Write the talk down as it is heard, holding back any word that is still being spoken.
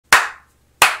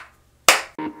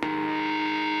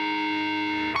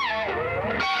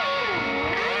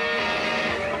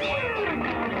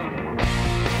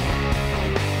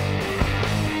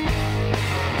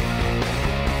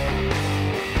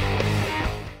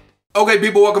Okay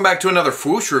people, welcome back to another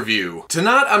Fwoosh review.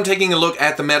 Tonight I'm taking a look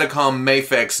at the Medicom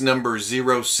MAFEX number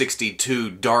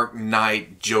 062 Dark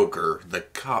Knight Joker, the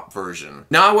cop version.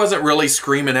 Now I wasn't really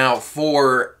screaming out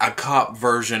for a cop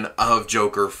version of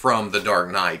Joker from the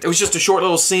Dark Knight. It was just a short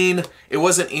little scene. It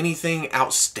wasn't anything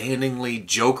outstandingly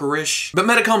Jokerish. But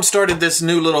Medicom started this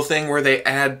new little thing where they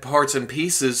add parts and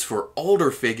pieces for older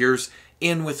figures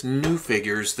in with new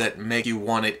figures that make you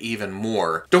want it even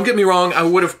more. Don't get me wrong, I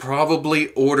would have probably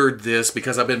ordered this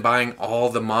because I've been buying all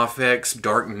the MAFEX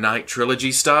Dark Knight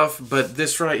Trilogy stuff, but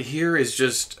this right here is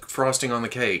just frosting on the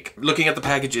cake. Looking at the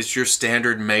package, it's your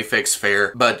standard MAFEX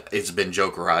fare, but it's been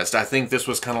Jokerized. I think this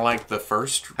was kind of like the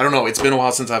first, I don't know, it's been a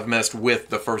while since I've messed with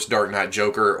the first Dark Knight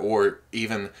Joker, or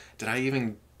even, did I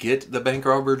even get the bank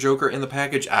robber Joker in the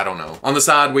package? I don't know. On the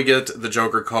side, we get the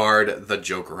Joker card, the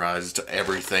Jokerized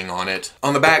everything on it.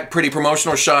 On the back, pretty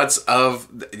promotional shots of,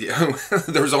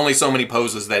 there's only so many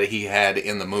poses that he had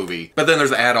in the movie. But then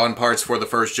there's the add-on parts for the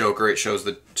first Joker. It shows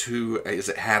the two, is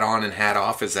it hat on and hat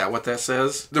off? Is that what that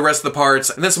says? The rest of the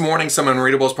parts, and this morning some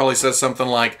unreadables probably says something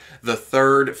like the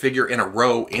third figure in a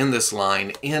row in this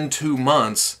line in 2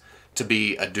 months to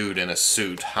be a dude in a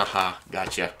suit. Haha,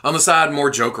 gotcha. On the side, more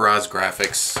Jokerized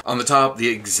graphics. On the top, the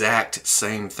exact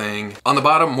same thing. On the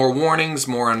bottom, more warnings,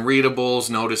 more unreadables,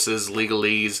 notices,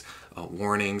 legalese,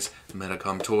 warnings,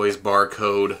 Medicom toys,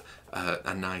 barcode,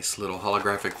 a nice little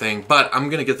holographic thing. But I'm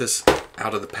gonna get this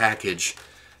out of the package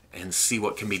and see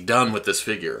what can be done with this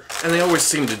figure. And they always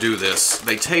seem to do this.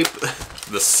 They tape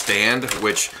the stand,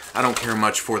 which I don't care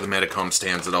much for the Medicom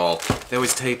stands at all. They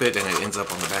always tape it and it ends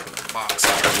up on the back of the box.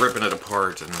 I'm ripping it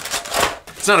apart, and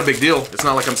it's not a big deal. It's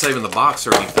not like I'm saving the box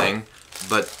or anything,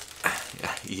 but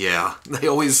yeah, they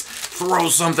always throw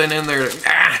something in there.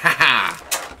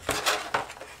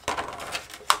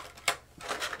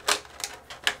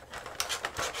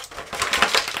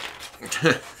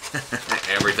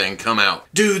 Everything come out.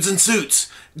 Dudes in suits!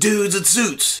 Dudes in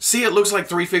suits! See, it looks like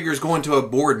 3 figures going to a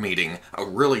board meeting. A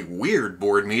really weird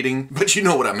board meeting, but you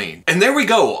know what I mean. And there we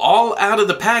go, all out of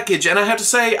the package, and I have to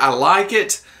say, I like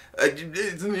it.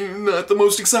 It's not the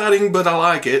most exciting, but I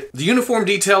like it. The uniform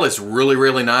detail is really,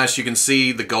 really nice. You can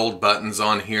see the gold buttons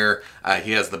on here.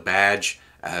 He has the badge.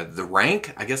 The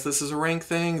rank, I guess this is a rank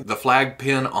thing. The flag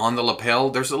pin on the lapel,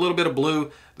 there's a little bit of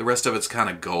blue. The rest of it's kind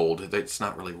of gold. It's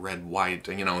not really red, white,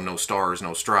 you know, no stars,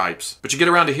 no stripes. But you get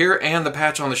around to here and the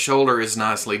patch on the shoulder is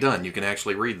nicely done. You can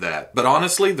actually read that. But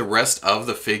honestly, the rest of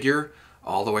the figure,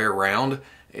 all the way around,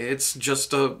 it's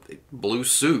just a blue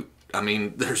suit. I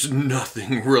mean, there's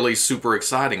nothing really super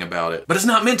exciting about it. But it's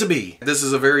not meant to be. This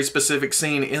is a very specific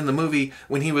scene in the movie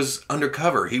when he was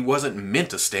undercover. He wasn't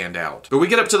meant to stand out. But we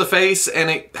get up to the face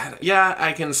and yeah,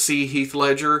 I can see Heath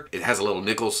Ledger. It has a little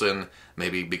Nicholson,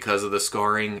 maybe because of the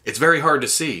scarring. It's very hard to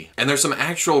see. And there's some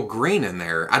actual green in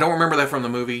there. I don't remember that from the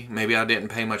movie. Maybe I didn't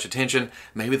pay much attention.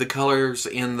 Maybe the colors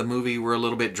in the movie were a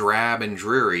little bit drab and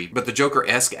dreary. But the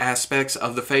Joker-esque aspects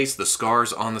of the face, the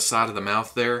scars on the side of the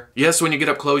mouth there. Yes, when you get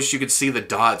up close, you could see the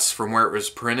dots from where it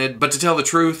was printed. But to tell the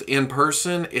truth, in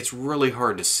person, it's really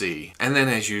hard to see. And then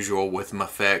as usual with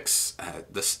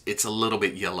MAFEX, it's a little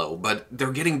bit yellow, but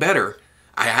they're getting better.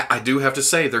 I do have to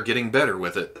say they're getting better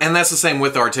with it. And that's the same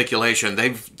with articulation.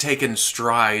 They've taken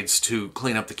strides to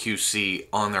clean up the QC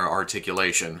on their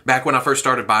articulation. Back when I first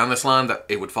started buying this line,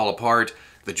 it would fall apart,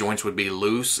 the joints would be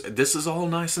loose. This is all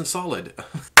nice and solid.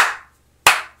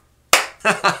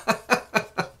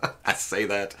 I say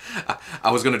that.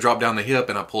 I was going to drop down the hip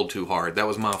and I pulled too hard. That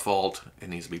was my fault. It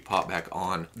needs to be popped back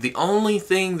on. The only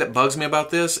thing that bugs me about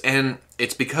this, and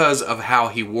it's because of how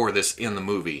he wore this in the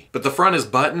movie, but the front is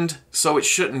buttoned, so it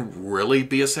shouldn't really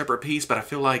be a separate piece, but I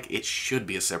feel like it should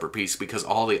be a separate piece because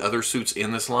all the other suits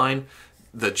in this line,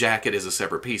 the jacket is a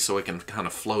separate piece so it can kind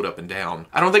of float up and down.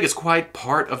 I don't think it's quite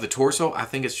part of the torso. I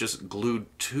think it's just glued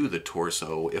to the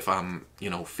torso if I'm, you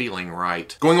know, feeling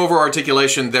right. Going over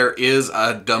articulation, there is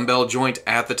a dumbbell joint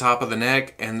at the top of the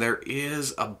neck and there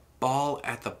is a ball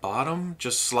at the bottom,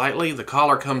 just slightly. The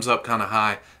collar comes up kind of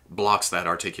high, blocks that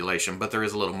articulation, but there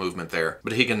is a little movement there.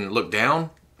 But he can look down,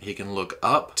 he can look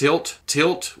up, tilt,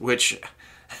 which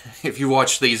if you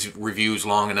watch these reviews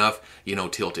long enough, you know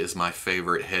tilt is my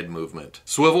favorite head movement.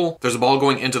 Swivel, there's a ball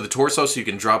going into the torso so you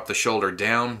can drop the shoulder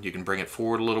down, you can bring it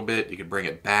forward a little bit, you can bring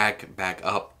it back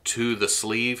up to the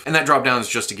sleeve. And that drop down is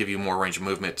just to give you more range of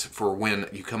movement for when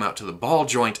you come out to the ball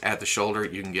joint at the shoulder,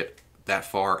 you can get that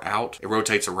far out. It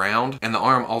rotates around, and the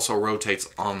arm also rotates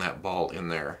on that ball in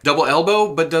there. Double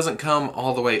elbow, but doesn't come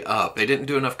all the way up. They didn't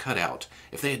do enough cutout.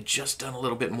 If they had just done a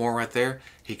little bit more right there,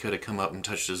 he could have come up and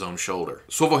touched his own shoulder.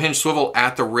 Swivel hinge swivel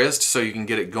at the wrist, so you can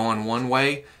get it going one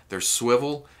way. There's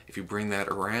swivel. If you bring that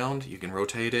around, you can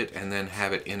rotate it and then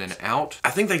have it in and out. I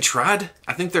think they tried.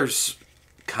 I think there's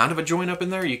kind of a joint up in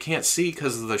there. You can't see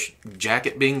because of the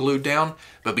jacket being glued down,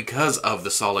 but because of the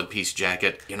solid piece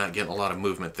jacket, you're not getting a lot of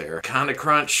movement there. Kind of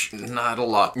crunch, not a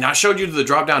lot. Now I showed you the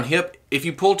drop down hip. If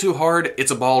you pull too hard,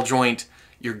 it's a ball joint.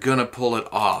 You're gonna pull it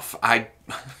off.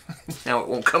 Now it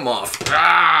won't come off.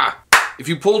 Ah! If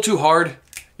you pull too hard,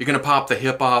 you're gonna pop the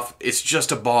hip off. It's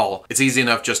just a ball. It's easy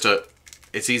enough just to,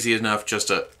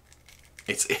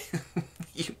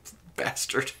 you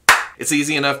bastard. It's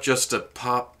easy enough just to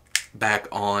pop back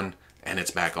on, and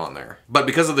it's back on there. But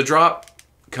because of the drop,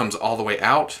 it comes all the way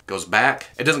out, goes back.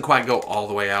 It doesn't quite go all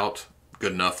the way out.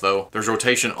 Good enough though. There's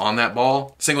rotation on that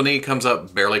ball. Single knee comes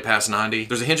up barely past 90.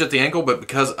 There's a hinge at the ankle, but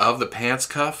because of the pants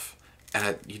cuff,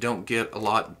 you don't get a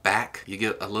lot back. You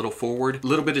get a little forward, a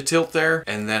little bit of tilt there,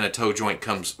 and then a toe joint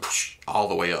comes all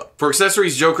the way up. For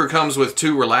accessories, Joker comes with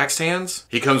 2 relaxed hands.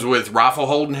 He comes with rifle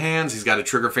holding hands. He's got a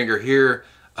trigger finger here,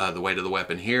 the weight of the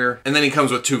weapon here, and then he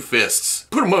comes with 2 fists.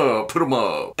 Put 'em up, put 'em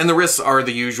up. And the wrists are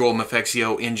the usual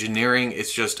MAFEX engineering.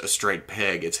 It's just a straight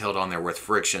peg. It's held on there with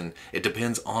friction. It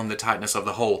depends on the tightness of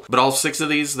the hole. But all 6 of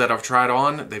these that I've tried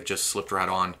on, they've just slipped right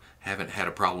on. Haven't had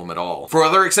a problem at all. For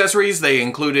other accessories, they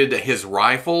included his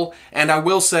rifle, and I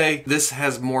will say this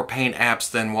has more paint apps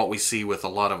than what we see with a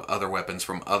lot of other weapons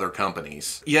from other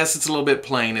companies. Yes, it's a little bit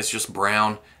plain. It's just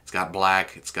brown. It's got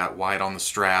black, it's got white on the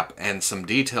strap, and some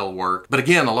detail work. But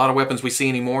again, a lot of weapons we see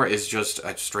anymore is just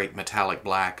a straight metallic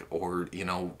black or, you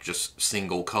know, just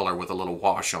single color with a little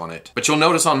wash on it. But you'll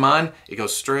notice on mine, it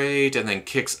goes straight and then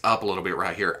kicks up a little bit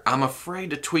right here. I'm afraid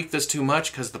to tweak this too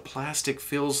much because the plastic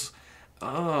feels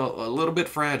a little bit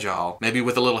fragile. Maybe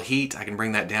with a little heat, I can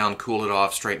bring that down, cool it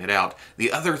off, straighten it out.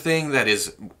 The other thing that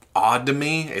is odd to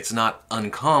me, it's not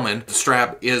uncommon, the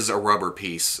strap is a rubber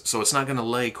piece, so it's not gonna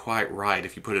lay quite right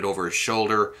if you put it over his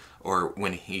shoulder or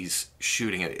when he's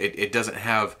shooting it. It doesn't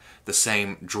have the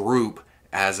same droop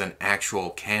as an actual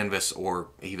canvas or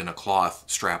even a cloth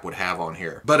strap would have on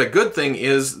here. But a good thing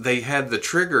is they had the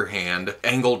trigger hand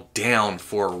angled down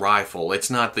for a rifle. It's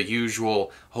not the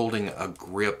usual holding a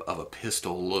grip of a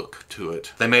pistol look to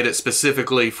it. They made it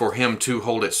specifically for him to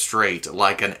hold it straight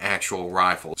like an actual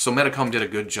rifle. So Medicom did a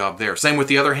good job there. Same with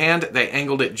the other hand, they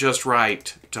angled it just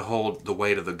right to hold the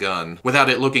weight of the gun without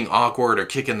it looking awkward or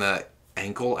kicking the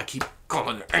ankle. I keep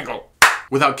calling it ankle.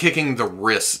 Without kicking the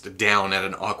wrist down at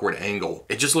an awkward angle.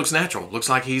 It just looks natural. Looks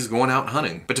like he's going out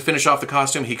hunting. But to finish off the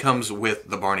costume, he comes with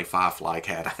the Barney Fife-like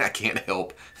hat. I can't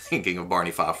help thinking of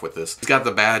Barney Fife with this. He's got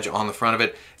the badge on the front of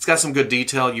it. It's got some good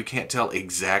detail. You can't tell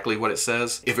exactly what it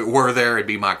says. If it were there, it'd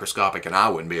be microscopic and I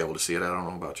wouldn't be able to see it. I don't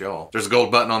know about y'all. There's a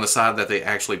gold button on the side that they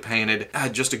actually painted.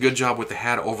 Just a good job with the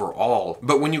hat overall.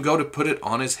 But when you go to put it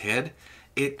on his head,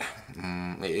 it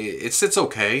sits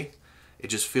okay. It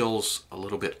just feels a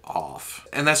little bit off.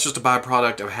 And that's just a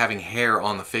byproduct of having hair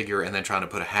on the figure and then trying to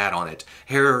put a hat on it.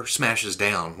 Hair smashes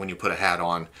down when you put a hat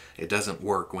on. It doesn't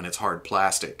work when it's hard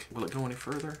plastic. Will it go any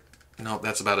further? No,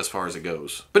 that's about as far as it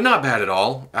goes. But not bad at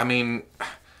all. I mean,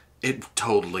 it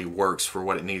totally works for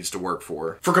what it needs to work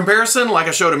for. For comparison, like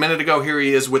I showed a minute ago, here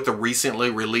he is with the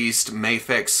recently released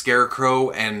MAFEX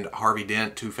Scarecrow and Harvey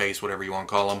Dent, Two-Face, whatever you want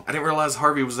to call him. I didn't realize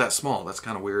Harvey was that small. That's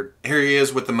kind of weird. Here he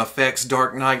is with the MAFEX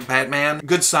Dark Knight Batman.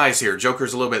 Good size here.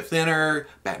 Joker's a little bit thinner,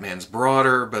 Batman's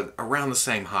broader, but around the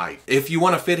same height. If you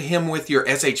want to fit him with your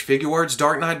SH Figuarts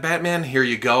Dark Knight Batman, here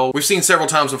you go. We've seen several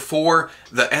times before,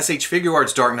 the SH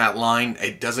Figuarts Dark Knight line,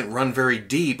 it doesn't run very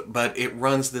deep, but it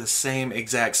runs the same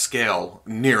exact scale,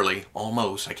 nearly,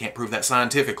 almost, I can't prove that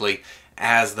scientifically,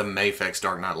 as the MAFEX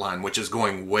Dark Knight line, which is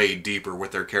going way deeper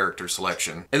with their character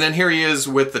selection. And then here he is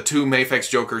with the 2 MAFEX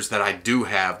Jokers that I do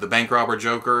have, the Bank Robber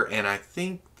Joker, and I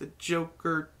think the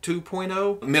Joker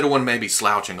 2.0. Middle one may be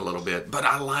slouching a little bit, but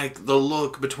I like the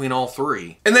look between all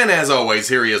 3. And then as always,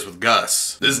 here he is with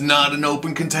Gus. This is not an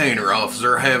open container,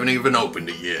 officer. I haven't even opened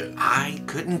it yet. I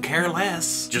couldn't care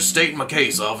less. Just stating my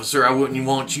case, officer. I wouldn't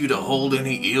want you to hold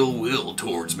any ill will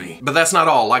towards me. But that's not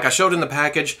all. Like I showed in the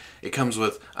package, it comes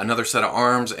with another set of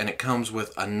arms and it comes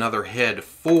with another head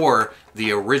for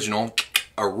the original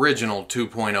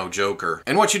 2.0 Joker.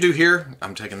 And what you do here,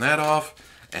 I'm taking that off,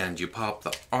 and you pop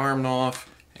the arm off,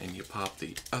 and you pop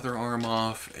the other arm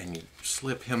off, and you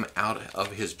slip him out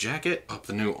of his jacket, pop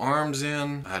the new arms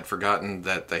in. I had forgotten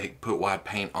that they put white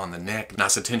paint on the neck.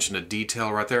 Nice attention to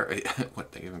detail right there.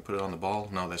 What, they even put it on the ball?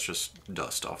 No, that's just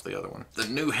dust off the other one. The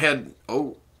new head,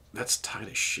 oh, that's tight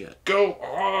as shit. Go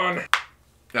on!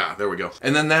 Ah, there we go.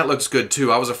 And then that looks good too.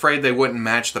 I was afraid they wouldn't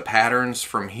match the patterns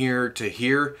from here to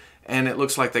here, and it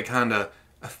looks like they kind of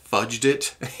fudged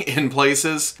it in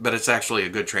places, but it's actually a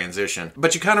good transition.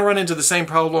 But you kind of run into the same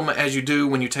problem as you do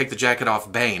when you take the jacket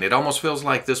off Bane. It almost feels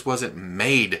like this wasn't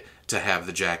made to have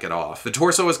the jacket off. The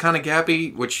torso is kind of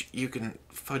gappy, which you can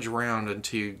fudge around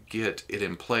until you get it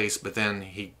in place, but then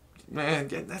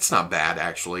that's not bad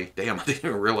actually. Damn, I didn't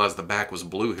even realize the back was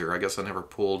blue here. I guess I never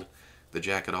pulled the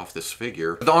jacket off this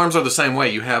figure. The arms are the same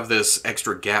way. You have this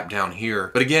extra gap down here,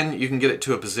 but again, you can get it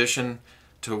to a position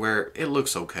to where it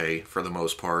looks okay for the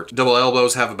most part. Double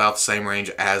elbows have about the same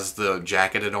range as the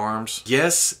jacketed arms.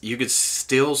 Yes, you could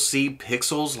still see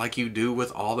pixels like you do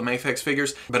with all the MAFEX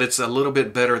figures, but it's a little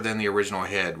bit better than the original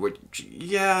head, which,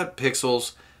 yeah,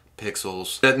 pixels.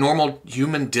 That normal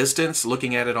human distance,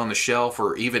 looking at it on the shelf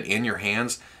or even in your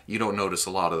hands, you don't notice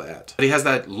a lot of that. But he has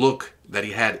that look that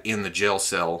he had in the jail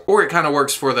cell. Or it kind of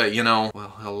works for the, you know,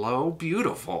 well, hello,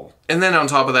 beautiful. And then on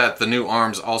top of that, the new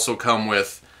arms also come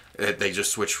with, they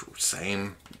just switch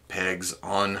same pegs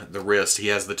on the wrist. He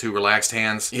has the 2 relaxed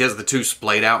hands. He has the 2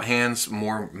 splayed out hands,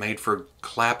 more made for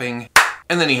clapping.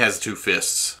 And then he has 2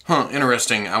 fists. Huh,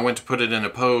 interesting. I went to put it in a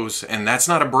pose, and that's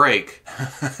not a break.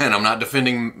 And I'm not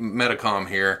defending Medicom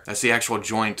here. That's the actual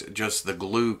joint, just the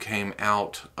glue came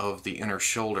out of the inner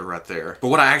shoulder right there. But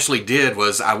what I actually did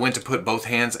was I went to put both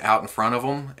hands out in front of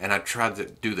him, and I tried to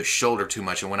do the shoulder too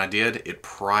much, and when I did, it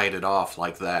pried it off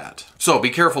like that. So be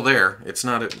careful there. It's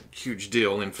not a huge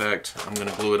deal. In fact, I'm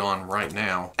gonna glue it on right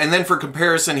now. And then for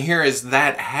comparison, here is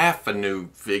that half a new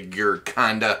figure,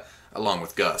 kinda, along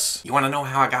with Gus. You want to know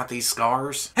how I got these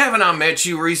scars? Haven't I met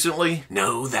you recently?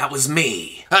 No, that was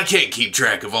me. I can't keep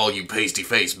track of all you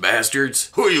pasty-faced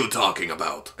bastards. Who are you talking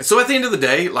about? So at the end of the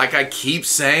day, like I keep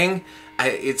saying,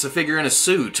 it's a figure in a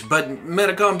suit, but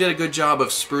Medicom did a good job of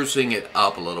sprucing it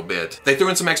up a little bit. They threw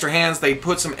in some extra hands, they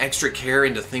put some extra care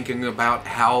into thinking about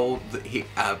how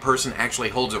a person actually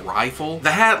holds a rifle.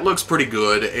 The hat looks pretty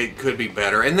good, it could be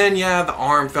better. And then yeah, the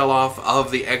arm fell off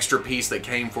of the extra piece that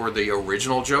came for the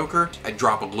original Joker. I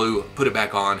drop a glue, put it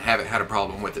back on, haven't had a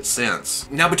problem with it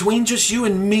since. Now between just you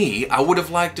and me, I would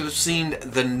have liked to have seen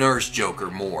the Nurse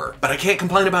Joker more. But I can't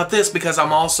complain about this because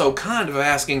I'm also kind of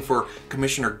asking for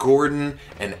Commissioner Gordon,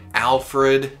 an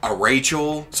Alfred, a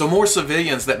Rachel. So more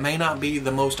civilians that may not be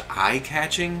the most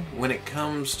eye-catching when it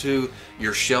comes to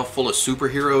your shelf full of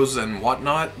superheroes and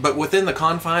whatnot, but within the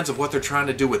confines of what they're trying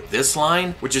to do with this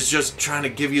line, which is just trying to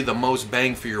give you the most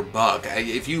bang for your buck.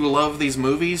 If you love these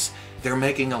movies, they're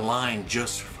making a line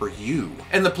just for you.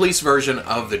 And the police version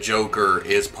of the Joker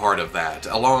is part of that,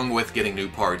 along with getting new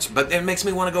parts. But it makes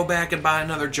me want to go back and buy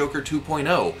another Joker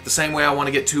 2.0. The same way I want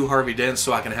to get 2 Harvey Dents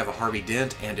so I can have a Harvey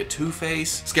Dent and a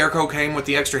Two-Face. Scarecrow came with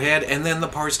the extra head, and then the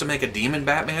parts to make a Demon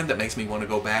Batman that makes me want to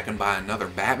go back and buy another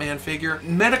Batman figure.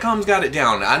 Medicom's got it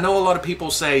down. I know a lot of people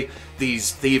say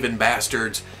these thieving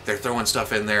bastards, they're throwing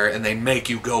stuff in there and they make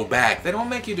you go back. They don't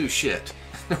make you do shit.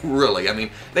 Really, I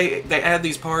mean, they add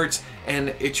these parts and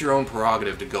it's your own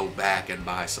prerogative to go back and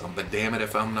buy some, but damn it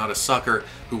if I'm not a sucker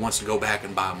who wants to go back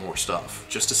and buy more stuff.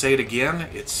 Just to say it again,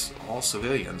 it's all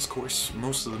civilians. Of course,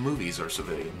 most of the movies are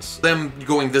civilians. Them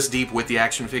going this deep with the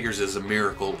action figures is a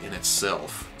miracle in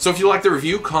itself. So if you like the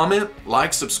review, comment,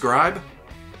 like, subscribe.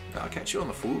 I'll catch you on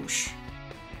the Fwoosh.